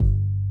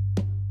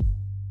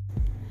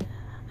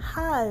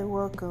Hi,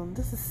 welcome.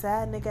 This is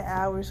Sad Nigga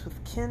Hours with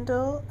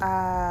Kendall.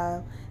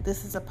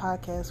 This is a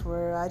podcast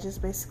where I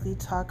just basically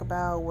talk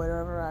about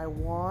whatever I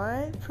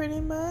want,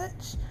 pretty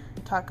much.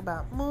 Talk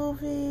about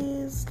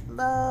movies,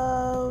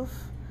 love,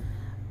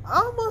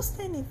 almost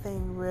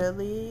anything,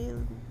 really.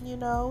 You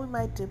know, we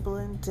might dibble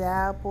and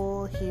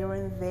dabble here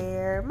and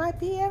there. Might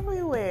be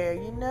everywhere,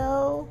 you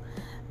know.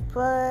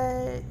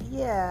 But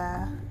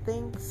yeah,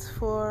 thanks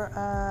for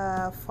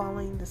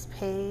following this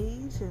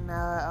page, and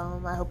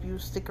I hope you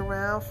stick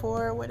around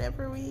for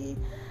whatever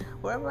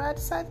I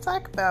decide to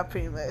talk about,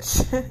 pretty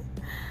much.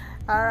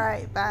 All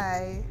right,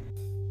 bye.